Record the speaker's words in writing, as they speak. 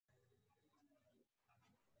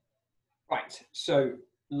Right, so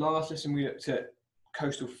last lesson we looked at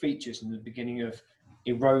coastal features in the beginning of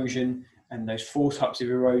erosion and those four types of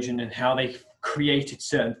erosion and how they created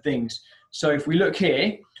certain things. So if we look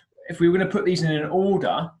here, if we were going to put these in an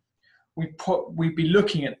order, we'd be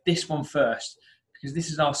looking at this one first, because this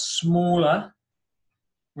is our smaller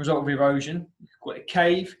result of erosion. We call it a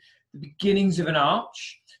cave, the beginnings of an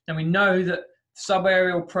arch. Then we know that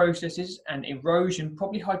subaerial processes and erosion,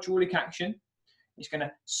 probably hydraulic action, is going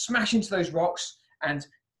to smash into those rocks and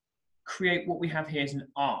create what we have here as an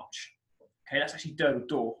arch. Okay, that's actually Durdle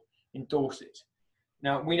Door in Dorset.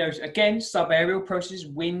 Now we know, again, subaerial processes,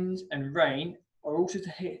 wind and rain, are also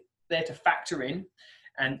there to factor in,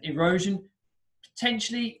 and erosion,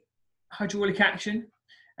 potentially hydraulic action,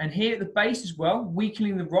 and here at the base as well,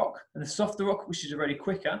 weakening the rock, and the softer rock, which is already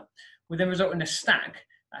quicker, will then result in a stack.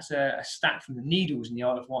 That's a stack from the Needles in the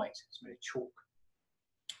Isle of Wight. It's made of chalk.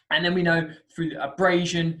 And then we know through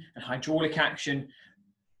abrasion and hydraulic action,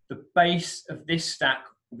 the base of this stack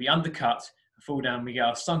will be undercut and fall down. We get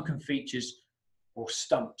our sunken features or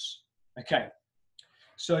stumps. Okay,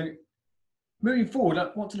 so moving forward, I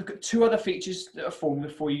want to look at two other features that are formed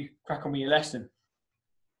before you crack on with your lesson.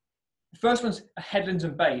 The first one's headlands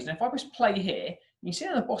and bays. Now, if I press play here, you see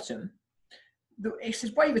on the bottom, it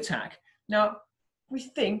says wave attack. Now, we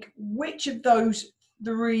think which of those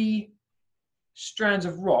three strands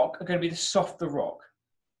of rock are going to be the softer rock.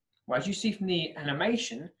 Well, as you see from the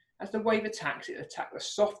animation, as the wave attacks, it attacks the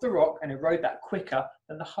softer rock and erode that quicker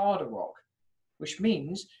than the harder rock, which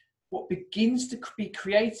means what begins to be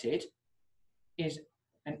created is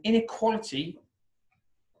an inequality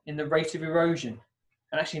in the rate of erosion,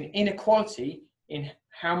 and actually an inequality in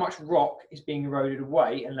how much rock is being eroded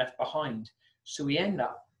away and left behind. So we end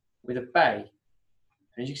up with a bay.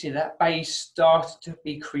 And as you can see, that bay started to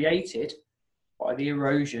be created by the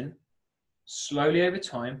erosion, slowly over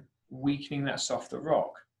time, weakening that softer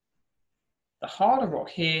rock. The harder rock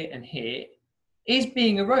here and here is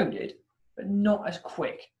being eroded, but not as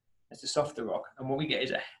quick as the softer rock. And what we get is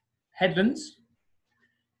a headlands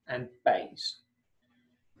and bays.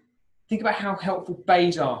 Think about how helpful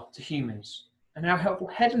bays are to humans and how helpful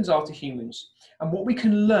headlands are to humans, and what we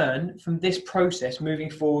can learn from this process moving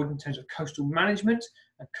forward in terms of coastal management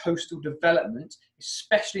and coastal development,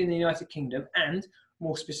 especially in the United Kingdom and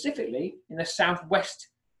more specifically in the southwest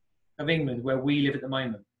of England where we live at the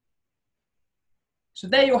moment. So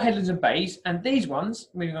they're your headlands and bays, and these ones,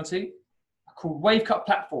 moving on to, are called wave cut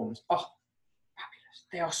platforms. Oh, fabulous.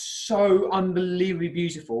 They are so unbelievably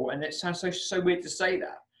beautiful, and it sounds so weird to say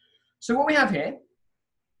that. So what we have here,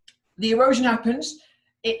 the erosion happens,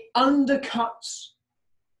 it undercuts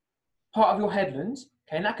part of your headland,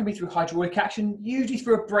 okay, and that can be through hydraulic action, usually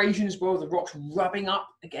through abrasion as well, the rock's rubbing up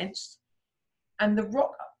against, and the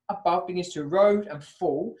rock above begins to erode and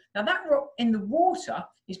fall. Now that rock in the water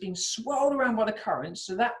is being swirled around by the currents,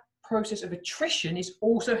 so that process of attrition is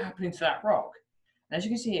also happening to that rock. And as you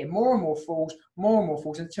can see here, more and more falls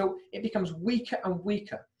until it becomes weaker and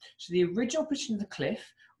weaker. So the original position of the cliff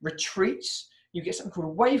retreats. You get something called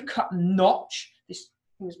a wave cut notch. This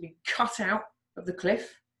thing has been cut out of the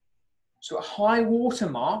cliff. So at high water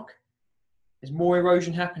mark, there's more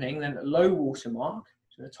erosion happening than at low water mark.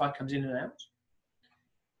 So the tide comes in and out.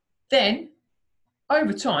 Then,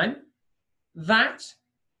 over time, that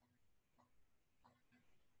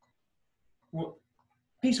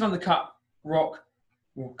piece of undercut rock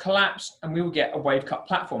will collapse and we will get a wave cut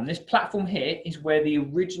platform. This platform here is where the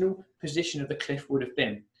original position of the cliff would have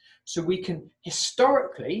been. So we can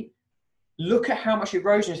historically look at how much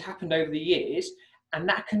erosion has happened over the years, and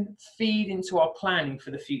that can feed into our planning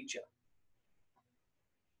for the future.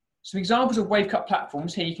 Some examples of wave cut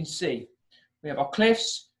platforms here you can see. We have our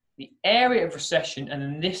cliffs, the area of recession, and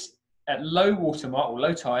then this at low water mark or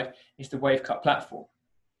low tide is the wave cut platform.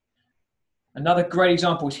 Another great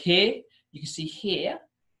example is here. You can see here,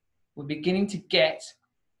 we're beginning to get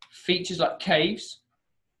features like caves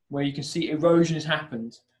where you can see erosion has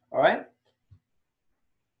happened, all right?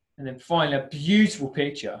 And then finally, a beautiful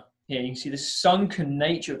picture here. You can see the sunken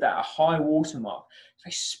nature of that at high water mark. It's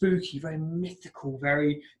very spooky, very mythical,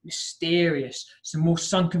 very mysterious. Some more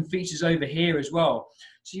sunken features over here as well.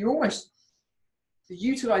 So you're almost, the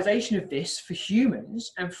utilization of this for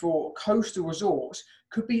humans and for coastal resorts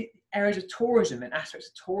could be areas of tourism and aspects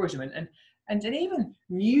of tourism and even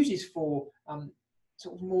uses for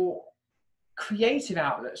sort of more creative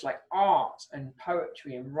outlets like art and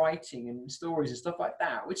poetry and writing and stories and stuff like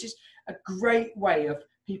that, which is a great way of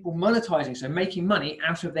people monetizing, so making money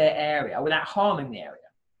out of their area without harming the area.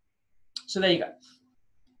 So there you go.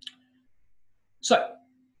 So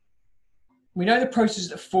we know the processes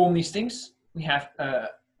that form these things. We have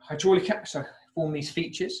so form these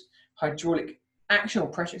features. Hydraulic action or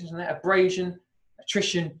pressure, isn't there? Abrasion,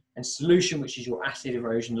 attrition, and solution, which is your acid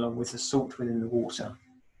erosion along with the salt within the water.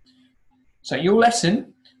 So your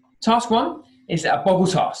lesson, task 1, is a boggle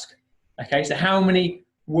task. Okay, so how many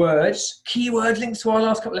words, keywords linked to our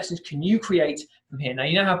last couple of lessons can you create from here? Now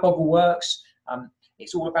you know how boggle works.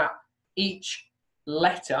 It's all about each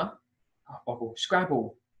letter,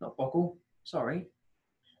 Scrabble, not boggle, sorry.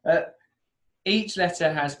 Each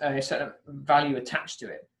letter has a certain value attached to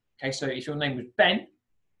it. Okay, so if your name was Ben,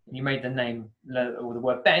 and you made the name or the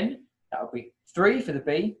word Ben, that would be 3 for the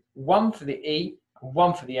B, 1 for the E, and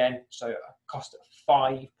 1 for the N, so a cost of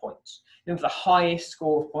 5 points. Then for the highest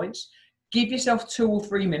score of points, give yourself 2 or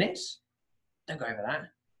 3 minutes, don't go over that,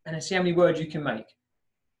 and then see how many words you can make.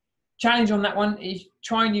 Challenge on that one is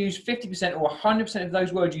try and use 50% or 100% of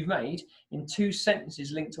those words you've made in 2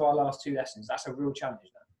 sentences linked to our last 2 lessons. That's a real challenge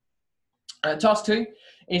now. Task 2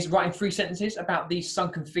 is writing 3 sentences about these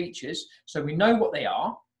sunken features so we know what they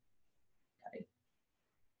are. Okay.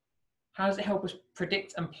 How does it help us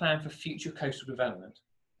predict and plan for future coastal development?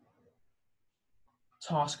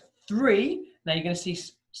 Task 3, now you're going to see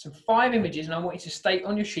some 5 images and I want you to state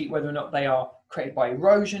on your sheet whether or not they are created by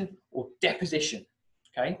erosion or deposition.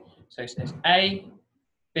 Okay, so it says A,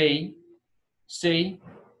 B, C,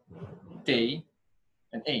 D,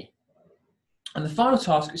 and E. And the final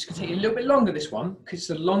task is going to take you a little bit longer, this one, because it's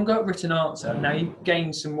a longer written answer. Now you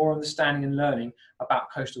gain some more understanding and learning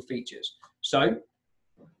about coastal features. So,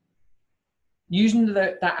 using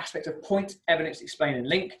that aspect of point, evidence, explain, and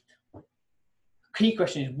link, key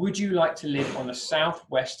question is, would you like to live on the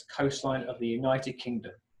southwest coastline of the United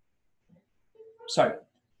Kingdom? So,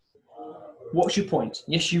 what's your point?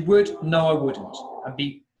 Yes, you would. No, I wouldn't. And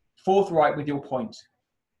be forthright with your point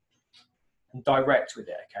and direct with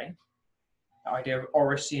it, okay? The idea of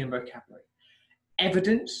oracy and vocabulary.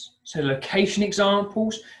 Evidence, so location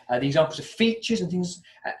examples, the examples of features and things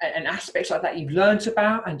and aspects like that you've learnt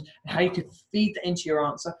about and how you could feed that into your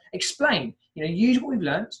answer. Explain, use what we've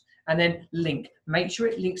learnt and then link. Make sure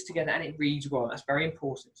it links together and it reads well. That's very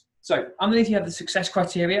important. So underneath you have the success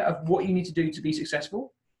criteria of what you need to do to be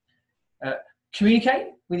successful. Communicate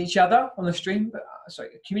with each other on the stream.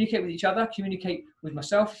 Communicate with each other. Communicate with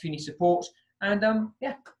myself if you need support. And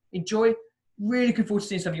yeah, enjoy. Really looking forward to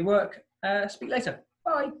seeing some of your work. Speak later.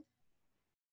 Bye.